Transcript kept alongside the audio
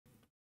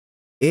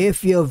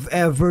If you've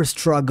ever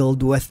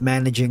struggled with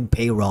managing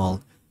payroll,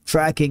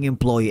 tracking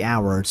employee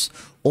hours,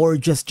 or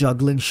just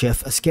juggling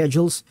shift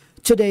schedules,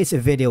 today's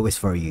video is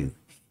for you.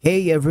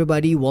 Hey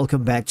everybody,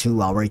 welcome back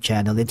to our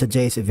channel. In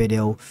today's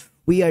video,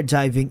 we are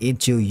diving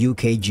into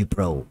UKG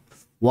Pro,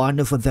 one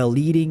of the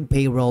leading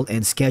payroll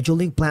and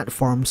scheduling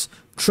platforms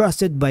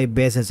trusted by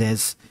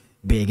businesses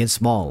big and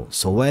small.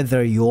 So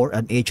whether you're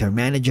an HR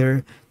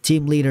manager,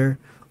 team leader,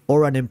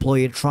 or an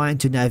employee trying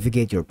to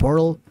navigate your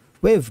portal,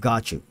 we've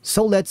got you.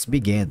 So let's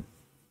begin.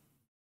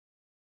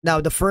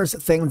 Now, the first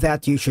thing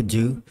that you should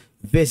do,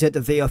 visit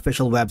the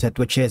official website,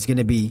 which is going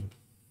to be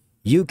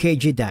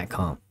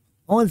ukg.com.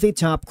 On the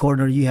top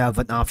corner, you have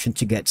an option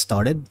to get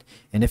started.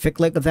 And if you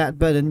click that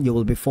button, you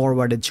will be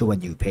forwarded to a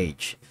new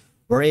page,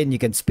 wherein you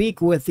can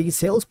speak with the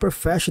sales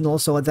professional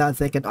so that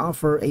they can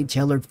offer a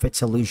tailored fit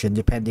solution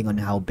depending on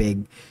how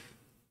big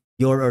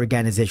your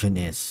organization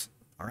is.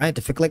 Alright,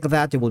 if you click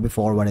that, you will be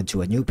forwarded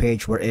to a new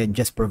page wherein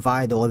just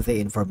provide all the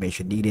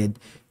information needed,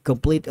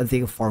 complete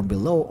the form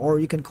below, or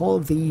you can call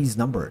these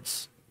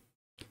numbers.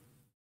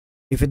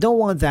 If you don't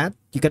want that,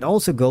 you can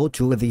also go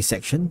to the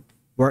section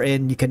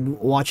wherein you can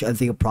watch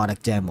the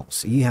product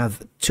demos. You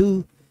have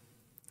two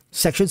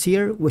sections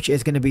here, which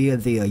is going to be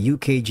the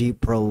UKG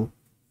Pro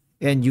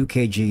and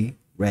UKG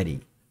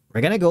Ready.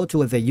 We're going to go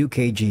to the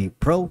UKG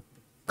Pro,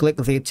 click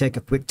the Take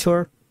a Quick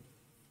Tour.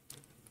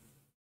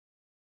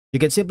 You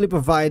can simply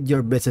provide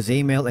your business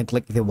email and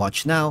click the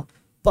Watch Now,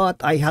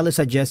 but I highly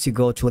suggest you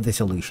go to the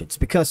solutions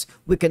because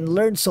we can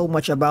learn so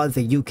much about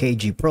the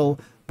UKG Pro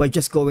by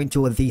just going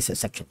to these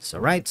sections.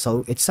 Alright,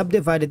 so it's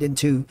subdivided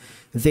into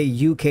the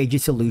UKG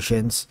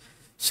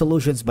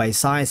solutions by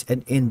size,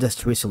 and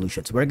industry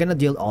solutions. We're gonna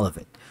deal all of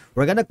it.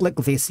 We're gonna click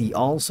the See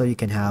All so you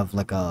can have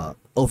like a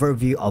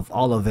overview of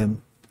all of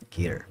them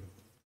here.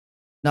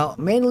 Now,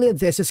 mainly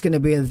this is gonna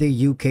be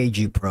the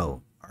UKG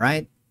Pro.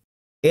 Alright.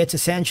 It's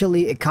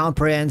essentially a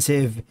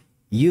comprehensive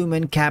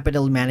human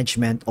capital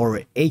management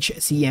or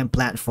HCM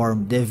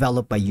platform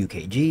developed by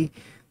UKG,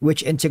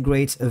 which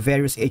integrates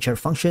various HR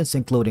functions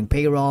including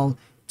payroll,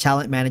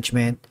 talent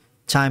management,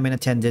 time and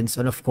attendance,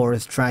 and of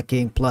course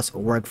tracking plus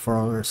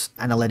workforce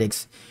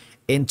analytics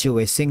into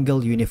a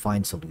single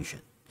unified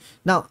solution.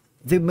 Now,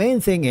 the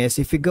main thing is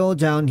if you go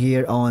down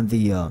here on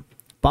the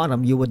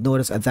bottom, you would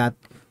notice that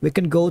we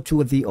can go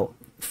to the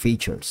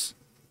features.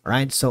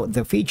 Right? So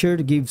the feature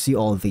gives you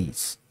all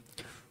these.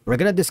 We're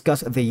going to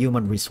discuss the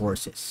human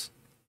resources.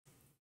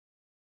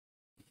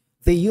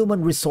 The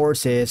human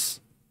resources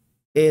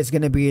is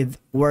going to be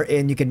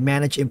wherein you can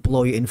manage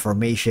employee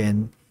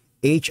information,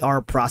 HR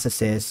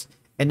processes,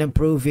 and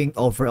improving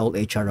overall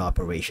HR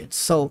operations.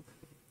 So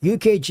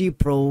UKG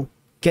Pro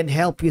can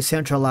help you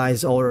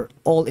centralize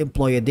all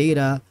employee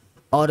data,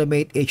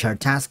 automate HR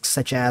tasks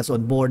such as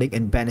onboarding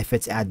and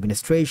benefits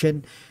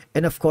administration,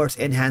 and of course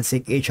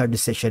enhancing HR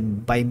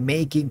decision by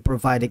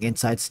providing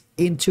insights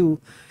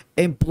into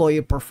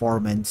employee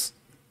performance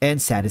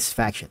and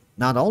satisfaction.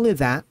 Not only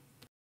that,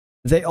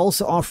 they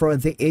also offer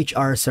the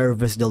HR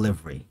service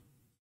delivery.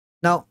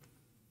 Now,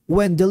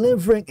 when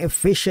delivering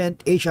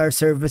efficient HR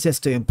services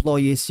to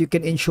employees, you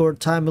can ensure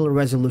timely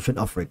resolution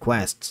of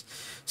requests.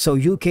 So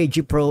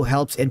UKG Pro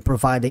helps in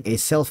providing a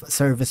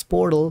self-service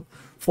portal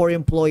for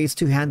employees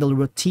to handle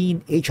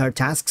routine HR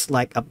tasks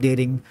like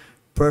updating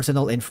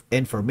personal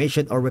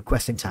information or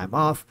requesting time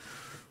off,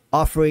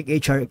 offering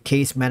HR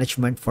case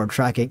management for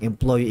tracking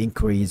employee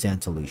inquiries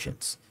and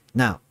solutions.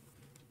 Now,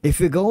 if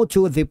you go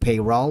to the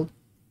payroll,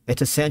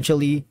 it's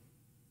essentially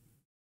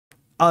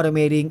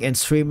automating and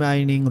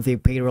streamlining the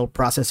payroll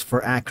process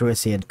for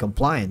accuracy and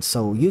compliance.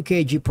 So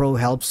UKG Pro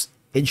helps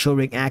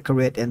ensuring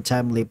accurate and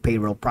timely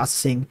payroll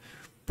processing,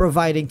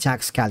 providing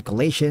tax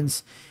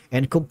calculations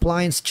and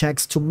compliance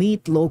checks to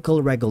meet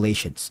local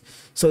regulations.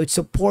 So it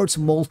supports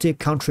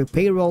multi-country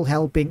payroll,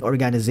 helping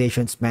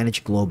organizations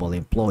manage global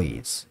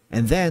employees.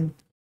 And then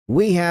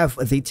we have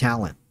the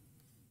talent.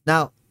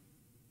 Now,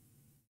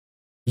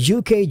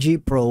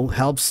 UKG Pro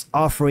helps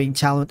offering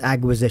talent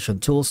acquisition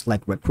tools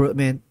like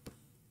recruitment,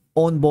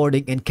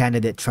 onboarding, and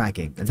candidate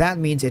tracking. That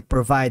means it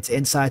provides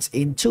insights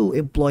into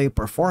employee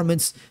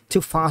performance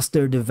to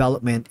foster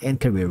development and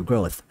career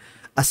growth,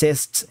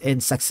 assists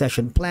in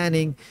succession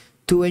planning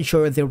to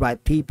ensure the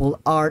right people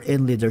are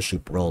in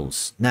leadership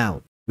roles.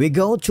 Now, we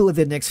go to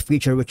the next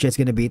feature, which is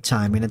going to be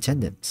time and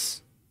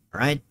attendance. All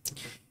right.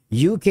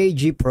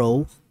 UKG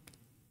Pro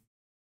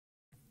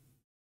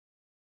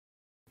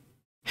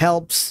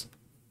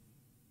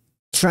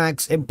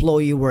tracks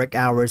employee work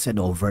hours and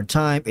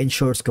overtime,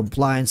 ensures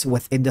compliance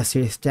with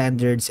industry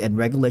standards and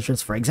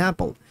regulations, for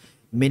example,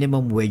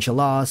 minimum wage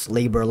laws,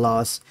 labor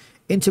laws,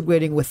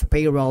 integrating with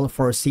payroll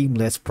for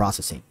seamless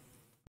processing.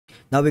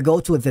 Now we go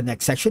to the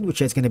next section,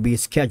 which is going to be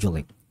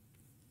scheduling.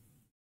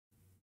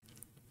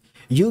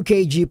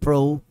 UKG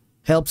Pro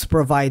helps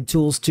provide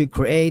tools to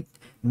create,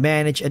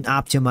 manage, and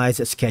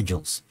optimize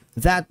schedules.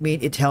 That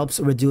means it helps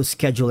reduce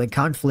scheduling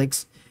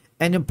conflicts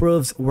and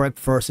improves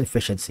workforce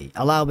efficiency,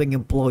 allowing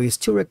employees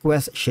to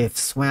request shift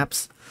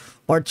swaps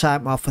or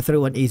time off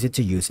through an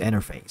easy-to-use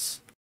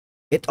interface.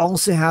 It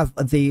also have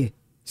the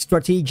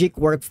strategic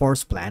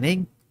workforce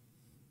planning,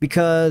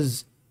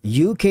 because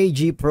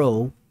UKG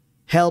Pro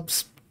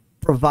helps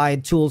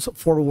provide tools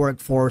for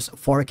workforce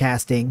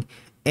forecasting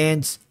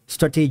and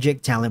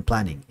strategic talent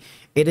planning.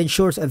 It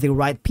ensures that the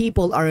right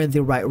people are in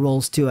the right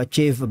roles to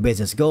achieve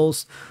business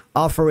goals,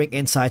 offering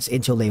insights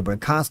into labor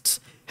costs,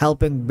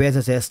 helping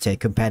businesses stay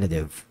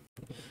competitive.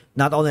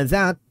 Not only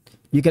that,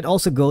 you can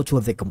also go to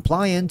the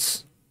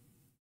compliance.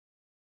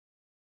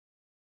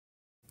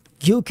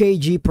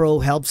 UKG Pro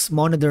helps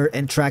monitor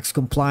and tracks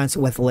compliance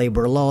with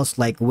labor laws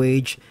like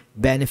wage,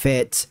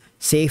 benefits,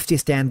 safety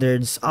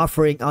standards,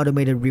 offering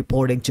automated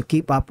reporting to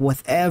keep up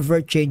with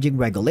ever-changing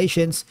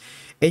regulations,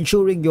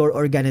 ensuring your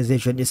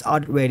organization is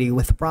audit-ready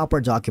with proper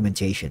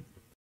documentation.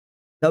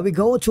 Now we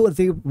go to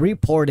the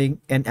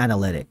reporting and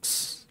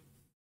analytics.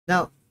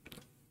 Now,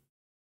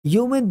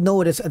 you would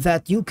notice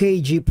that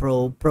UKG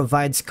Pro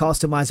provides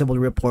customizable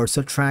reports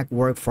to track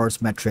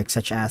workforce metrics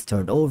such as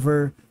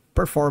turnover,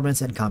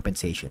 performance, and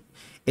compensation.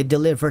 It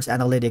delivers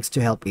analytics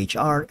to help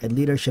HR and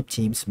leadership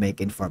teams make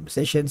informed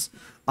decisions,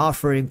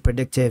 offering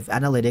predictive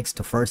analytics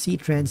to foresee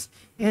trends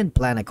and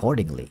plan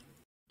accordingly.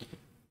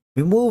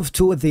 We move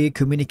to the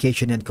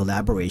communication and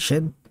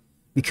collaboration,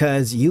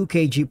 because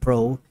UKG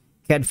Pro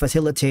can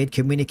facilitate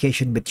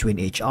communication between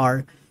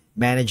HR,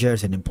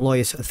 managers, and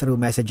employees through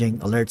messaging,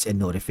 alerts, and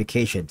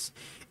notifications.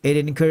 It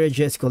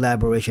encourages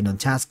collaboration on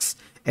tasks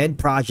and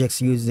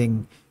projects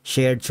using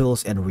shared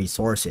tools and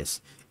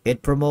resources.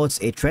 It promotes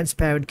a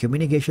transparent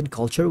communication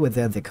culture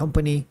within the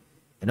company.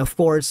 And of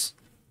course,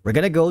 we're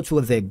going to go to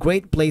the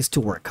Great Place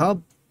to Work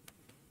Hub,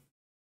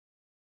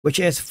 which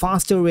is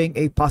fostering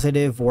a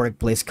positive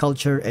workplace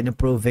culture and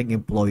improving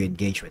employee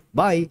engagement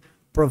by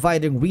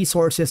providing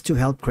resources to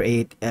help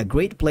create a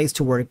great place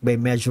to work by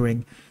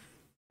measuring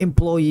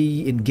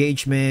employee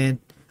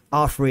engagement,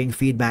 offering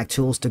feedback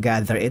tools to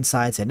gather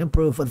insights and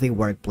improve the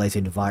workplace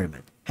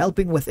environment,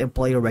 helping with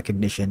employer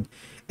recognition,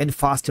 and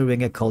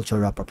fostering a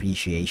culture of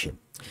appreciation.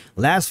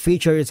 Last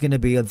feature is going to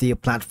be the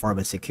platform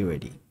and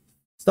security.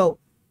 So,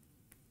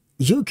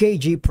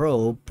 UKG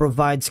Pro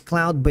provides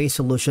cloud-based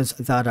solutions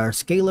that are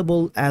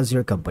scalable as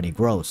your company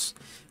grows.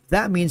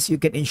 That means you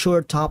can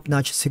ensure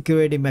top-notch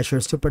security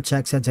measures to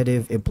protect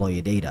sensitive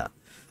employee data,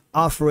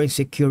 offering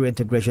secure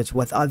integrations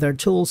with other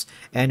tools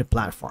and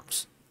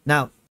platforms.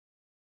 Now,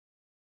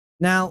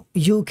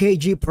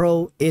 UKG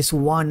Pro is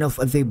one of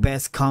the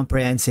best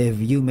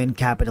comprehensive human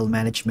capital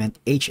management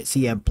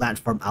HCM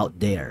platform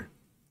out there.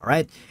 All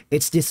right,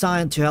 it's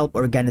designed to help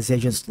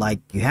organizations like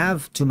you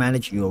have to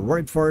manage your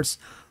workforce,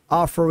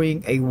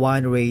 offering a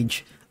wide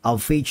range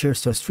of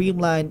features to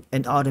streamline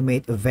and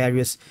automate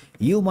various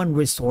human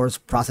resource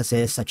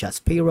processes such as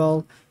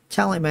payroll,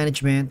 talent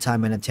management,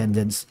 time and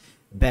attendance,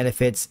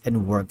 benefits,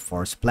 and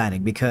workforce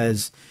planning,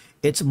 because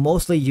it's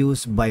mostly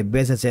used by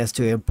businesses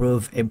to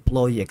improve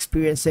employee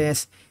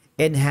experiences,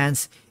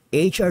 enhance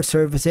HR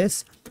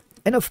services,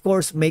 and of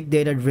course, make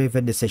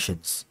data-driven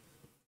decisions.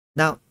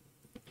 Now,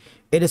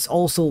 it is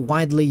also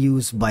widely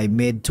used by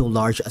mid to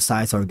large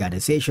size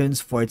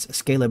organizations for its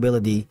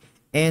scalability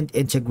and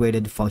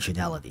integrated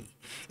functionality.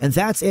 And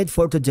that's it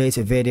for today's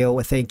video.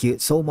 Thank you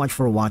so much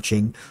for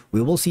watching.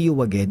 We will see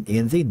you again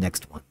in the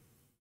next one.